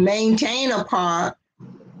 to maintain a park,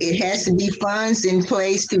 it has to be funds in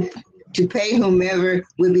place to pay whomever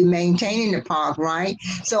will be maintaining the park, right?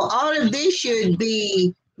 So all of this should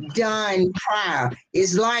be done prior.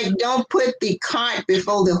 It's like don't put the cart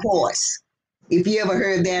before the horse. If you ever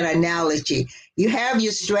heard that analogy, you have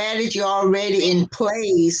your strategy already in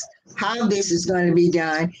place, how this is going to be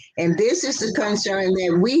done. And this is the concern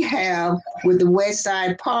that we have with the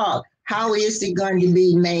Westside Park. How is it going to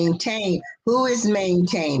be maintained? Who is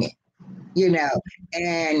maintaining?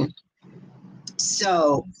 And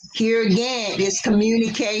so here again, it's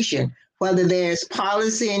communication, whether there's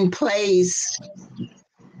policy in place,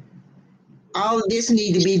 all of this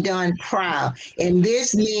needs to be done prior. And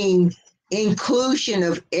this means inclusion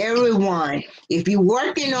of everyone. If you're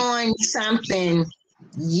working on something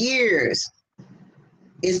years,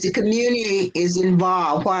 it's the community is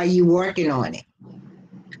involved while you're working on it.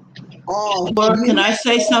 Well, can I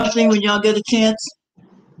say something when y'all get a chance?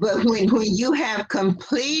 But when you have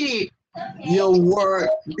completed your work,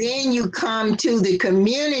 then you come to the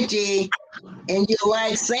community and you're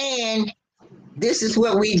like saying, this is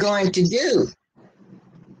what we're going to do.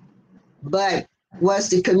 But was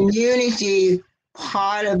the community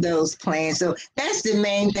part of those plans? So that's the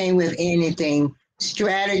main thing with anything,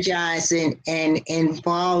 strategizing and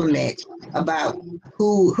involvement about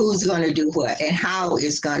who's going to do what and how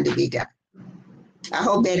it's going to be done. I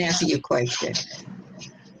hope that answered your question.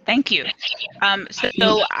 Thank you.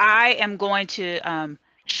 So I am going to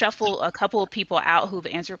shuffle a couple of people out who've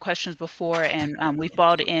answered questions before, and we've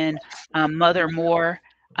brought in Mother Moore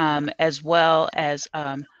as well as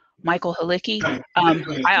Michael Halicki.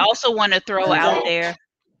 I also want to throw out there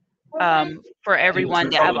for everyone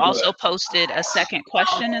that I've also posted a second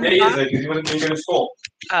question in the box.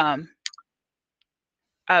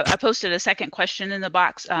 I posted a second question in the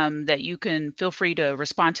box that you can feel free to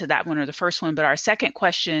respond to that one or the first one. But our second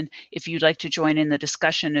question, if you'd like to join in the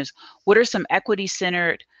discussion, is what are some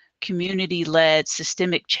equity-centered, community-led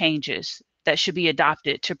systemic changes that should be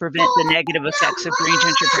adopted to prevent the negative effects of green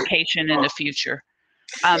gentrification in the future?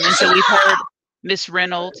 And so we've heard Ms.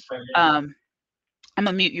 Reynolds. I'm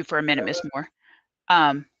gonna mute you for a minute, Ms. Moore.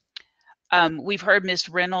 We've heard Ms.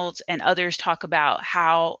 Reynolds and others talk about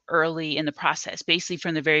how early in the process, basically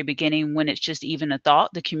from the very beginning, when it's just even a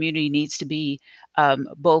thought, the community needs to be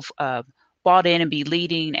both bought in and be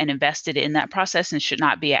leading and invested in that process, and should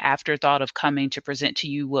not be an afterthought of coming to present to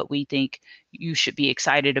you what we think you should be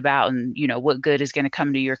excited about and what good is going to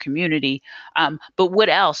come to your community. But what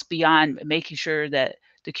else beyond making sure that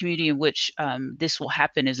the community in which this will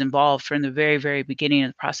happen is involved from the very, very beginning of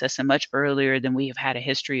the process and much earlier than we have had a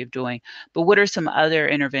history of doing. But what are some other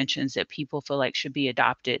interventions that people feel like should be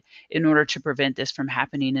adopted in order to prevent this from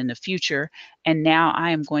happening in the future? And now I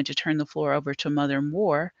am going to turn the floor over to Mother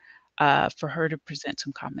Moore for her to present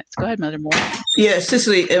some comments. Go ahead, Mother Moore. Yeah,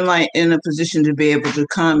 Cicely, am I in a position to be able to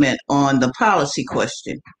comment on the policy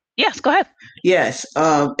question? Yes, go ahead. Yes,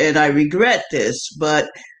 and I regret this,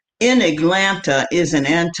 but in Atlanta is an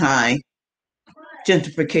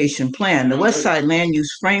anti-gentrification plan. The Westside Land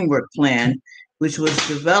Use Framework Plan, which was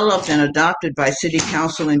developed and adopted by City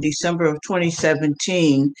Council in December of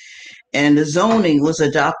 2017, and the zoning was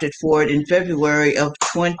adopted for it in February of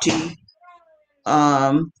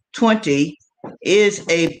 2020, is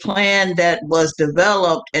a plan that was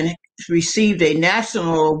developed and received a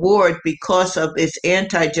national award because of its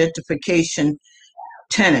anti-gentrification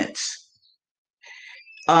tenets.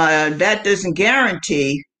 That doesn't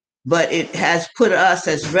guarantee, but it has put us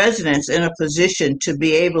as residents in a position to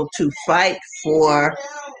be able to fight for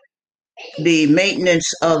the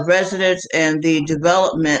maintenance of residents and the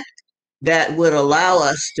development that would allow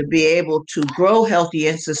us to be able to grow healthy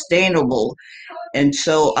and sustainable. And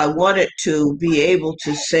so I wanted to be able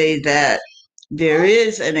to say that there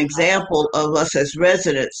is an example of us as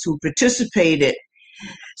residents who participated,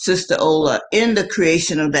 Sister Ola, in the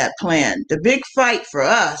creation of that plan. The big fight for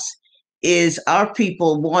us is our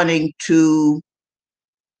people wanting to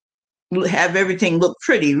have everything look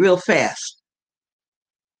pretty real fast.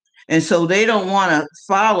 And so they don't want to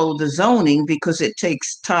follow the zoning because it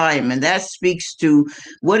takes time. And that speaks to,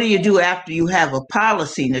 what do you do after you have a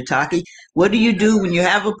policy, Nataki? What do you do when you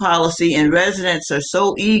have a policy and residents are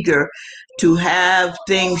so eager to have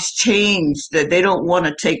things changed that they don't want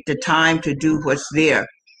to take the time to do what's there?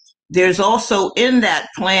 There's also in that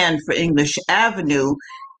plan for English Avenue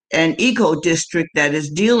an eco district that is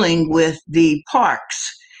dealing with the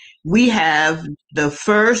parks. We have the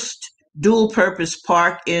first dual purpose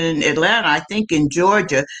park in Atlanta, I think in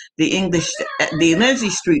Georgia, the Lindsay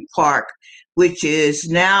Street Park, which is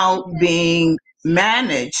now being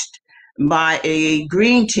managed by a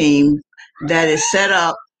green team that is set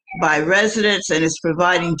up by residents and is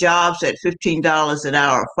providing jobs at $15 an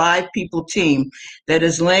hour, 5-people team that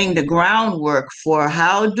is laying the groundwork for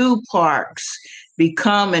how do parks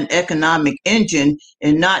become an economic engine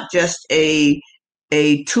and not just a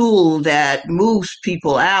tool that moves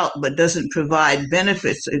people out but doesn't provide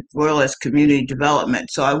benefits as well as community development.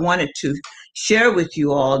 So I wanted to share with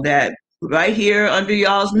you all that right here under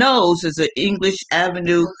y'all's nose is an English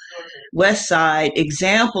Avenue Westside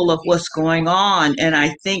example of what's going on. And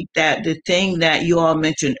I think that the thing that you all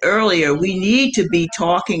mentioned earlier, we need to be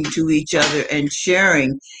talking to each other and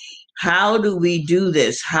sharing. How do we do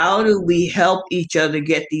this? How do we help each other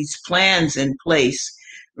get these plans in place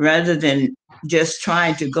rather than just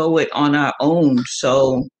trying to go it on our own?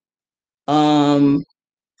 So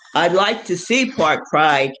I'd like to see Park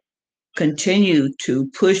Pride continue to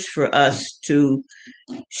push for us to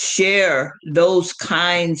share those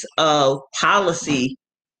kinds of policy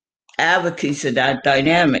advocacy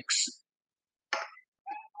dynamics.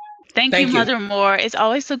 Thank you, Mother Moore. It's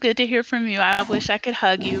always so good to hear from you. I wish I could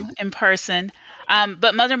hug you in person.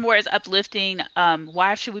 But Mother Moore is uplifting.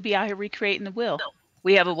 Why should we be out here recreating the wheel?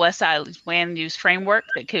 We have a Westside land use framework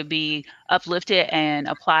that could be uplifted and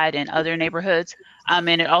applied in other neighborhoods. And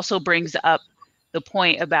it also brings up the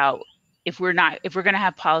point about if we're going to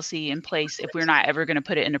have policy in place, if we're not ever going to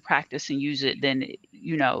put it into practice and use it, then,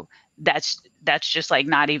 you know, that's just like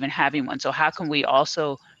not even having one. So how can we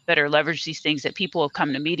also better leverage these things that people have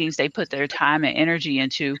come to meetings, they put their time and energy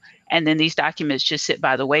into, and then these documents just sit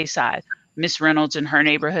by the wayside. Miss Reynolds in her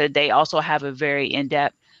neighborhood, they also have a very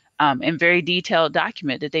in-depth and very detailed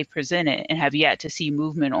document that they've presented and have yet to see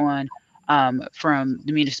movement on from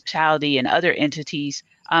the municipality and other entities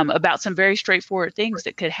about some very straightforward things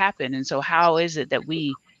that could happen. And so how is it that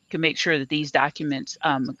we can make sure that these documents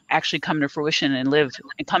actually come to fruition and live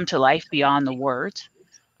and come to life beyond the words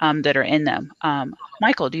that are in them?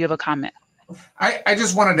 Michael, do you have a comment? I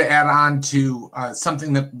just wanted to add on to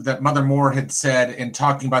something that Mother Moore had said in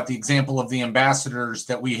talking about the example of the ambassadors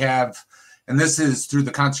that we have. And this is through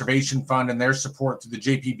the Conservation Fund and their support through the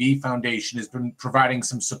JPB Foundation has been providing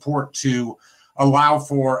some support to allow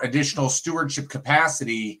for additional stewardship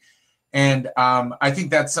capacity. And I think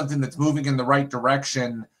that's something that's moving in the right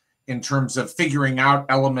direction in terms of figuring out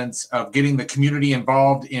elements of getting the community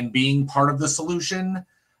involved in being part of the solution.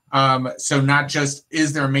 So not just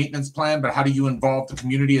is there a maintenance plan, but how do you involve the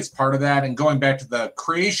community as part of that? And going back to the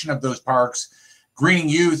creation of those parks, Greening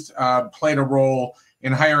Youth played a role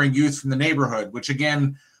in hiring youth from the neighborhood, which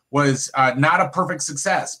again was not a perfect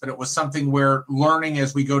success, but it was something where learning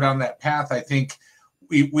as we go down that path, I think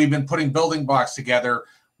we've been putting building blocks together.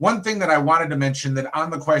 One thing that I wanted to mention that on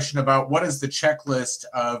the question about what is the checklist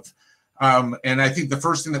of, and I think the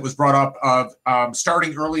first thing that was brought up of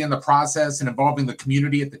starting early in the process and involving the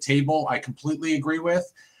community at the table, I completely agree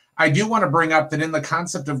with. I do want to bring up that in the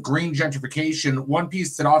concept of green gentrification, one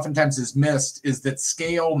piece that oftentimes is missed is that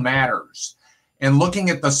scale matters. And looking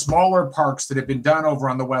at the smaller parks that have been done over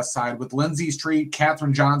on the West Side with Lindsay Street,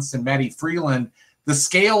 Katherine Johnson, Maddie Freeland, the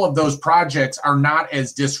scale of those projects are not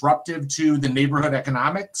as disruptive to the neighborhood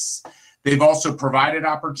economics. They've also provided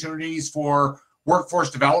opportunities for workforce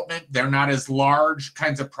development. They're not as large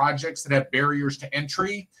kinds of projects that have barriers to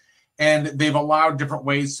entry. And they've allowed different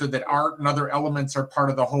ways so that art and other elements are part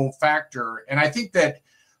of the whole factor. And I think that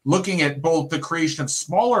looking at both the creation of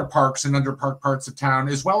smaller parks in underparked parts of town,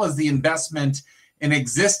 as well as the investment in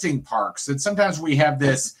existing parks, that sometimes we have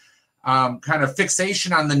this kind of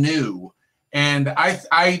fixation on the new. And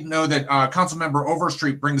I know that Councilmember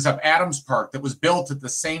Overstreet brings up Adams Park that was built at the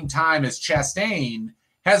same time as Chastain,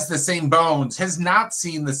 has the same bones, has not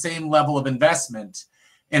seen the same level of investment.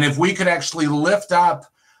 And if we could actually lift up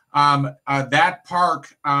that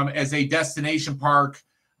park as a destination park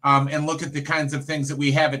and look at the kinds of things that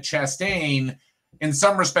we have at Chastain, in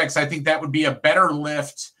some respects, I think that would be a better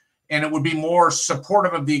lift and it would be more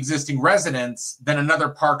supportive of the existing residents than another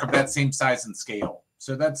park of that same size and scale.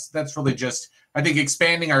 So that's really just, I think,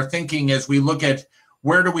 expanding our thinking as we look at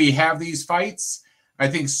where do we have these fights. I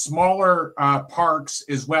think smaller parks,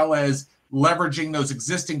 as well as leveraging those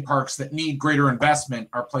existing parks that need greater investment,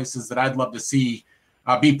 are places that I'd love to see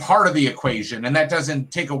be part of the equation. And that doesn't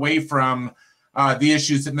take away from the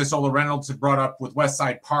issues that Ms. Ola Reynolds had brought up with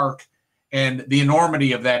Westside Park and the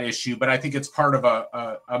enormity of that issue, but I think it's part of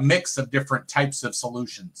a mix of different types of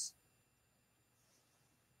solutions.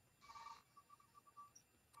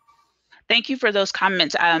 Thank you for those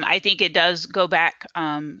comments. I think it does go back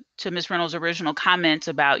to Ms. Reynolds' original comments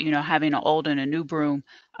about, having an old and a new broom.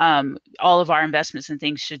 All of our investments and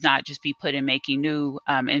things should not just be put in making new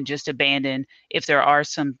and just abandoned if there are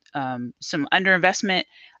some underinvestment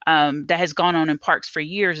that has gone on in parks for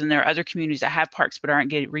years, and there are other communities that have parks but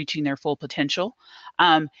aren't reaching their full potential.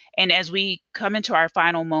 And as we come into our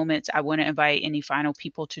final moments, I want to invite any final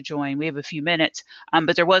people to join. We have a few minutes,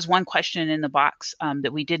 but there was one question in the box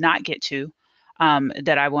that we did not get to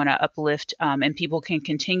that I want to uplift, and people can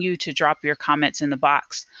continue to drop your comments in the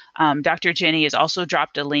box. Dr. Jenny has also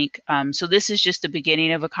dropped a link. So this is just the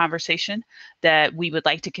beginning of a conversation that we would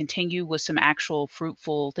like to continue with some actual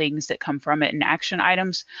fruitful things that come from it and action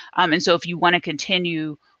items. And so if you want to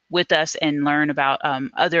continue with us and learn about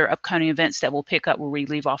other upcoming events that we'll pick up where we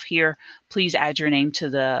leave off here, please add your name to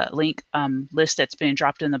the link list that's been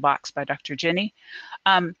dropped in the box by Dr. Jenny.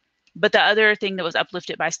 But the other thing that was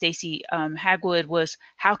uplifted by Stacy Hagwood was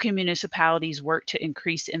how can municipalities work to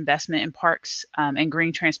increase investment in parks and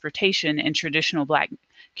green transportation in traditional Black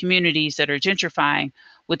communities that are gentrifying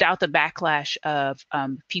without the backlash of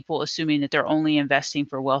people assuming that they're only investing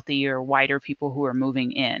for wealthy or whiter people who are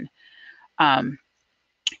moving in.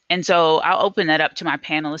 And so I'll open that up to my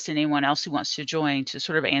panelists and anyone else who wants to join to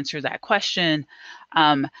sort of answer that question.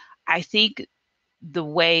 I think the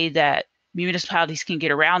way that municipalities can get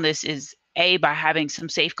around this is by having some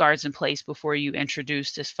safeguards in place before you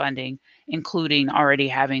introduce this funding, including already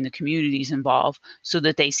having the communities involved so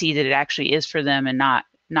that they see that it actually is for them and not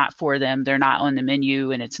for them. They're not on the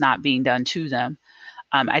menu and it's not being done to them.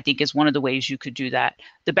 I think is one of the ways you could do that.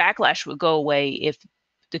 The backlash would go away if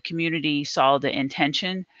the community saw the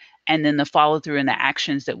intention and then the follow through and the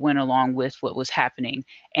actions that went along with what was happening,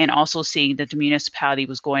 and also seeing that the municipality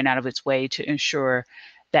was going out of its way to ensure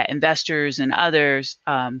that investors and others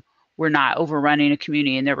were not overrunning a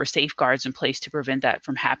community and there were safeguards in place to prevent that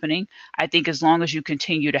from happening. I think as long as you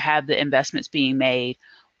continue to have the investments being made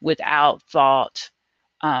without thought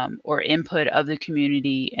or input of the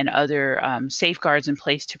community and other safeguards in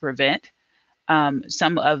place to prevent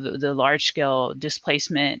some of the large scale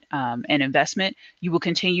displacement and investment, you will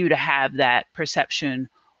continue to have that perception,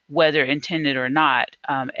 whether intended or not,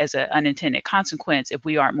 as an unintended consequence if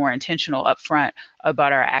we aren't more intentional upfront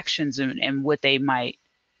about our actions and what they might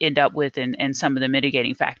end up with and some of the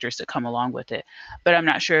mitigating factors that come along with it. But I'm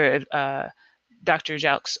not sure if Dr.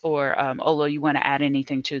 Jelks or Olo, you want to add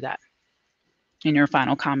anything to that in your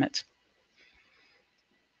final comments.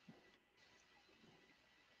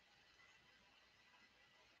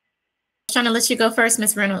 Trying to let you go first,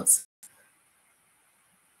 Ms. Reynolds.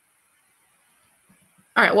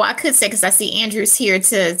 All right, well, I could say, because I see Andrew's here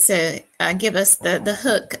to give us the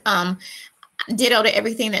hook. Ditto to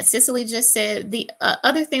everything that Cicely just said. The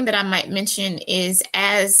other thing that I might mention is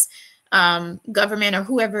as government or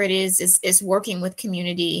whoever it is working with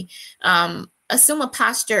community, assume a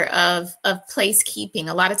posture of placekeeping.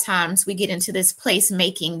 A lot of times we get into this place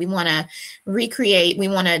making. We want to recreate. We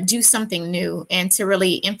want to do something new. And to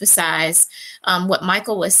really emphasize what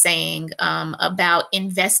Michael was saying about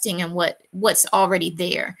investing in what's already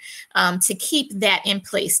there, to keep that in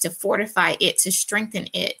place, to fortify it, to strengthen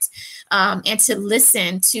it, and to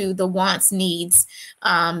listen to the wants, needs,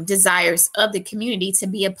 desires of the community to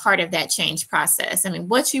be a part of that change process. I mean,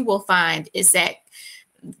 what you will find is that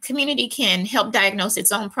community can help diagnose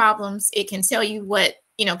its own problems. It can tell you what,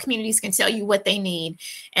 communities can tell you what they need,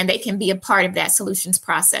 and they can be a part of that solutions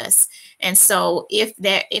process. And so if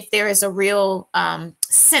there is a real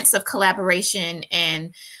sense of collaboration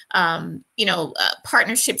and,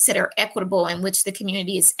 partnerships that are equitable in which the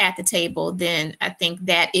community is at the table, then I think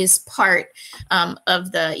that is part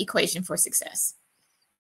of the equation for success.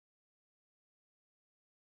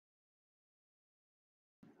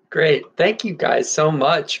 Great. Thank you guys so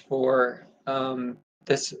much for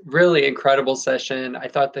this really incredible session. I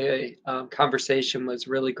thought the conversation was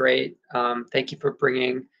really great. Thank you for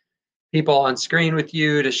bringing people on screen with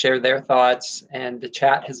you to share their thoughts, and the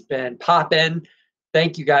chat has been popping.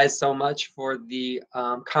 Thank you guys so much for the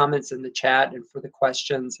comments in the chat and for the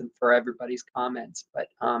questions and for everybody's comments. But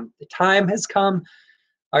the time has come.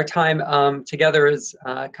 Our time together has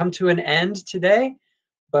come to an end today,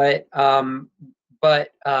 but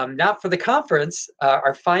not for the conference.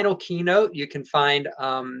 Our final keynote you can find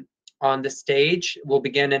on the stage. Will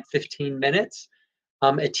begin in 15 minutes.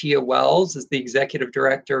 Atia Wells is the Executive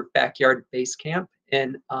Director of Backyard Base Camp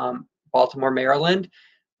in Baltimore, Maryland.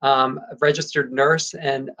 A registered nurse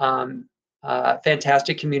and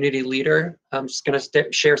fantastic community leader. I'm just going to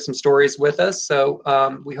share some stories with us. So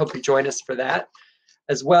we hope you join us for that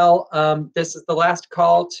as well. This is the last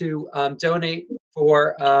call to donate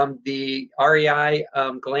for the REI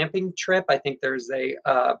glamping trip. I think there's a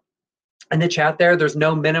in the chat there. There's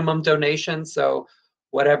no minimum donation, so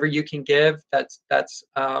whatever you can give, that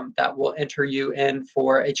will enter you in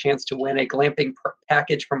for a chance to win a glamping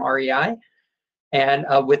package from REI. And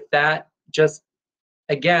with that, just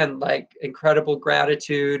again, like incredible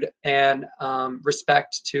gratitude and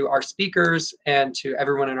respect to our speakers and to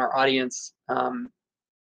everyone in our audience.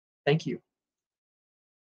 Thank you.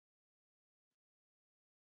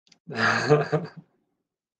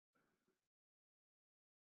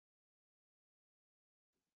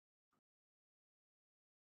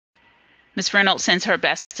 Ms. Reynolds sends her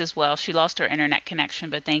best as well. She lost her internet connection,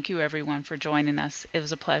 but thank you everyone for joining us. It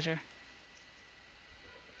was a pleasure.